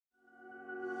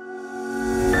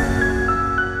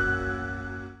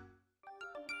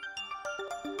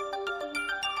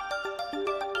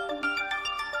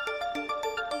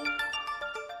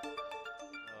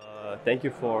Thank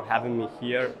you for having me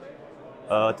here.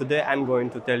 Today I'm going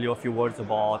to tell you a few words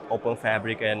about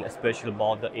Openfabric and especially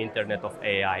about the Internet of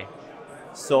AI.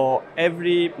 So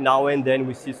every now and then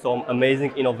we see some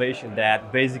amazing innovation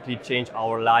that basically change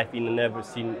our life in a never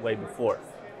seen way before.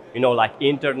 Like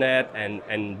internet and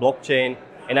blockchain.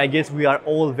 And I guess we are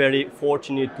all very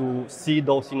fortunate to see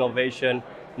those innovations,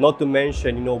 not to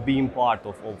mention, being part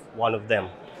of one of them.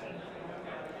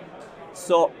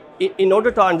 So in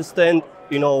order to understand,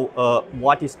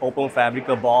 what is Openfabric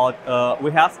about,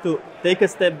 we have to take a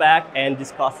step back and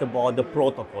discuss about the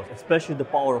protocols, especially the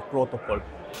power of protocol.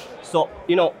 So,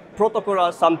 protocol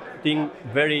are something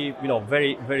very,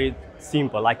 very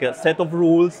simple, like a set of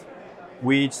rules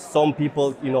which some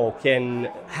people, can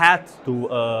have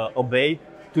to obey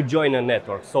to join a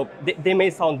network. So they may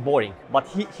sound boring, but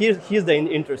here's the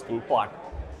interesting part.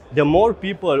 The more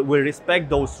people will respect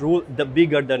those rules, the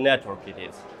bigger the network it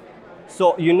is.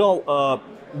 So,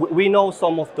 we know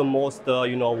some of the most,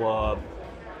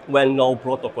 well-known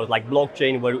protocols like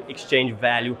blockchain where you exchange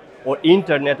value, or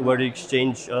internet where you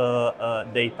exchange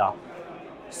data.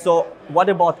 So what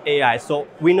about AI? So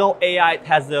we know AI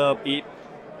has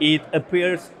it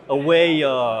appears a way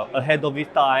ahead of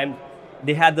its time.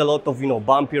 They had a lot of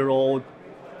bumpy road,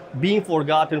 being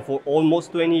forgotten for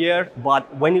almost 20 years, but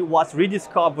when it was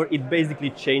rediscovered, it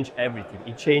basically changed everything.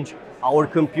 It changed our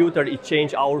computer, it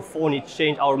changed our phone, it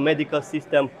changed our medical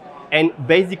system, and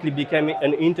basically became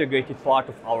an integrated part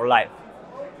of our life.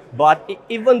 But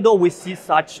even though we see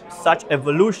such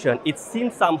evolution, it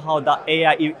seems somehow that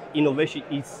AI innovation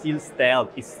is still stale,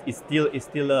 is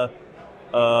still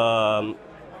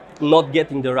not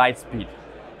getting the right speed.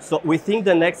 So we think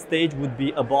the next stage would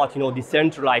be about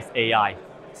decentralized AI,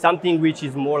 something which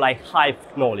is more like hive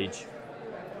knowledge.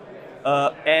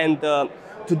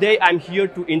 Today I'm here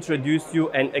to introduce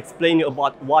you and explain you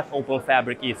about what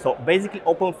Openfabric is. So basically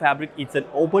Openfabric is an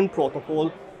open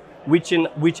protocol which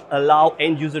allow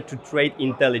end user to trade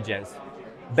intelligence.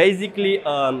 Basically,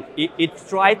 it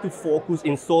tries to focus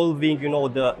in solving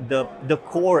the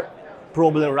core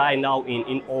problem right now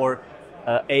in our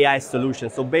AI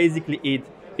solution. So basically,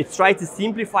 it tries to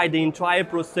simplify the entire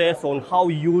process on how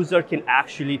user can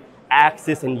actually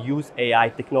access and use AI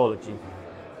technology.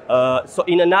 So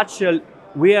in a nutshell,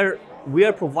 we are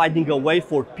providing a way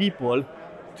for people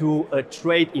to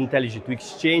trade intelligence, to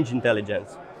exchange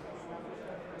intelligence.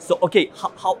 So okay,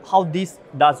 how this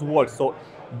does work? So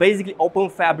basically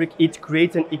Openfabric, it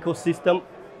creates an ecosystem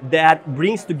that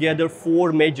brings together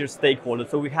four major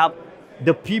stakeholders. So we have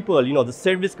the people, the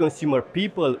service consumer,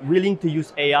 people willing to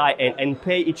use AI and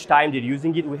pay each time they're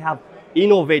using it. We have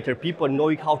innovator, people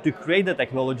knowing how to create the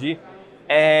technology,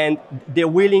 and they're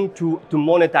willing to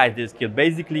monetize this skill.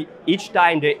 Basically, each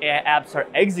time the AI apps are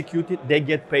executed, they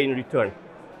get paid in return.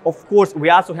 Of course,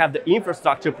 we also have the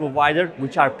infrastructure provider,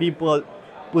 which are people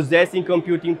possessing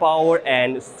computing power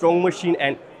and strong machine,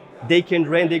 and they can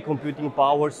run their computing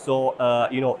power, so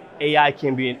AI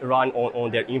can be run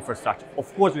on their infrastructure.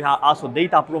 Of course, we have also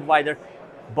data provider,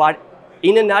 but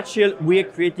in a nutshell, we are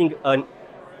creating an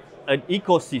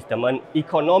ecosystem, an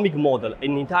economic model,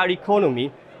 an entire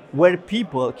economy where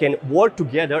people can work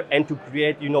together and to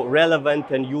create relevant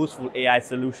and useful AI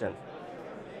solutions.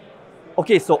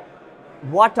 Okay, so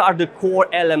what are the core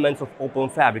elements of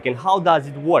Openfabric and how does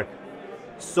it work?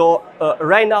 So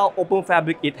right now,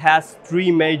 Openfabric, it has three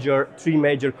major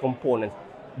components.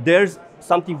 There's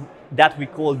something that we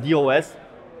call DOS.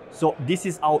 So this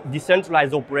is our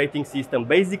decentralized operating system.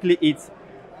 Basically,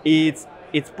 it's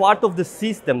part of the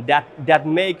system that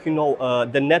make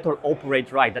the network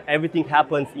operate right, that everything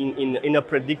happens in a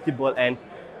predictable and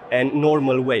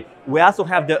normal way. We also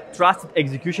have the trusted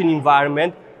execution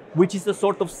environment, which is a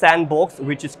sort of sandbox,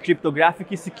 which is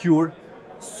cryptographically secure.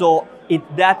 So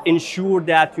that ensures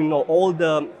that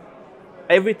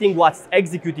everything what's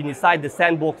executed inside the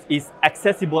sandbox is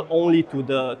accessible only to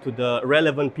the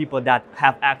relevant people that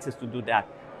have access to do that.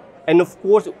 And of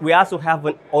course, we also have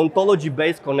an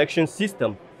ontology-based connection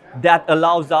system that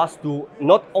allows us to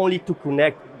not only to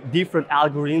connect different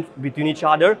algorithms between each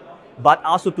other, but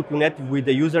also to connect with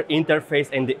the user interface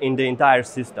and in the entire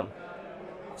system.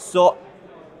 So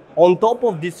on top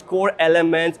of these core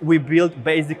elements, we built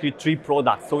basically three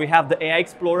products. So we have the AI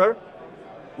Explorer,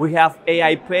 we have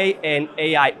AIPay, and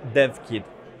AI Dev Kit.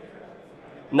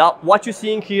 Now, what you're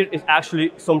seeing here is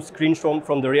actually some screenshots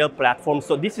from the real platform.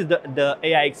 So this is the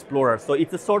AI Explorer. So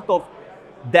it's a sort of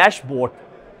dashboard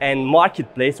and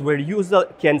marketplace where user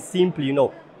can simply,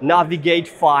 navigate,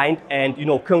 find, and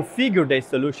configure their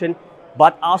solution,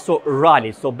 but also run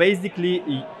it. So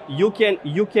basically, you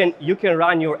can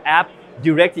run your app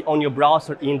directly on your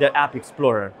browser in the App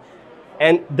Explorer.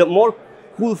 And the more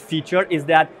cool feature is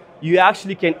that you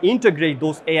actually can integrate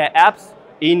those AI apps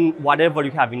in whatever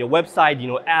you have in your website, in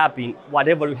your app, in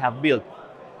whatever you have built.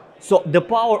 So the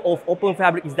power of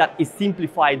Openfabric is that it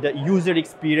simplifies the user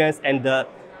experience and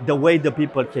the way the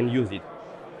people can use it.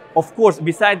 Of course,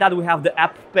 beside that, we have the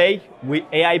AIPay with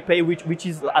AIPay, which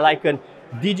is like a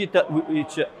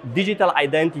digital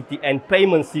identity and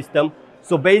payment system.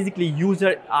 So basically,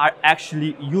 users are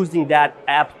actually using that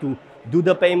app to do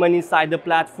the payment inside the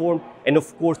platform, and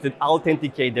of course, to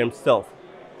authenticate themselves.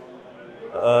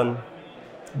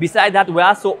 Besides that, we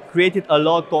also created a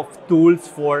lot of tools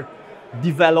for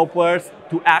developers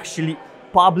to actually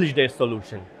publish their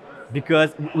solution,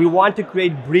 because we want to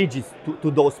create bridges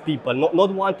to those people,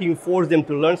 not wanting to force them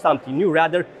to learn something new.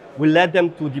 Rather, we let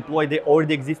them to deploy their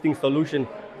already existing solution,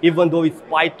 even though it's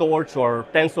PyTorch or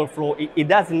TensorFlow, it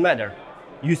doesn't matter.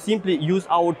 You simply use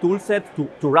our toolset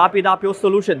to wrap it up your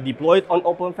solution, deploy it on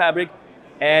Openfabric,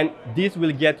 and this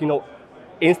will get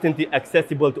instantly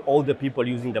accessible to all the people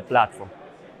using the platform.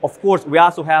 Of course, we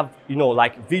also have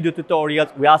like video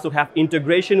tutorials. We also have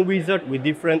integration wizard with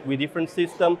different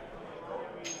systems.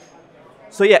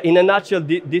 So yeah, in a nutshell,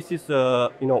 this is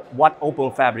what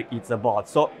Openfabric is about.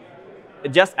 So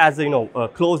just as a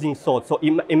closing thought. So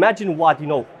imagine what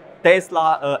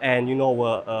Tesla and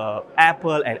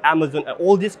Apple and Amazon,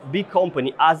 all these big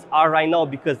companies are right now,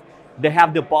 because they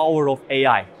have the power of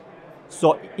AI.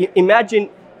 So imagine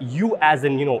you as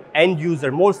an end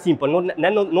user, more simple, not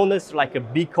necessarily like a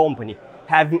big company,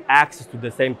 having access to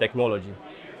the same technology.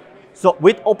 So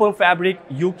with Openfabric,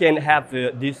 you can have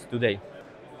this today.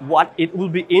 What it will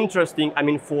be interesting, I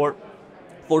mean, for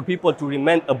people to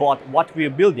remember about what we're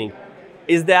building,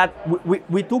 is that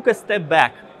we took a step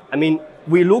back. I mean,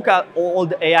 we look at all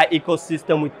the AI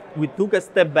ecosystem, we took a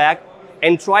step back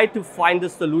and tried to find a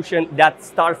solution that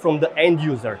starts from the end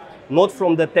user, not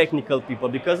from the technical people.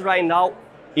 Because right now,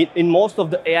 in most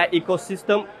of the AI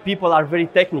ecosystem, people are very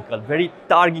technical, very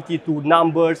targeted to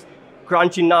numbers,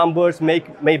 crunching numbers,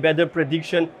 make better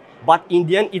prediction. But in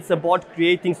the end, it's about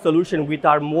creating solutions which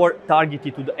are more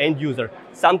targeted to the end user,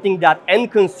 something that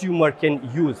end consumer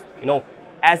can use.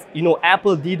 As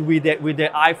Apple did with their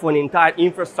iPhone entire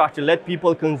infrastructure, let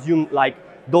people consume like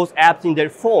those apps in their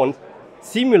phones.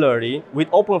 Similarly, with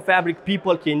Openfabric,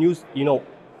 people can use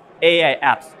AI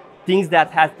apps, things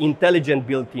that have intelligence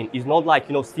built in. It's not like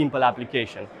simple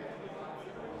application.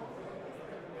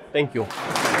 Thank you.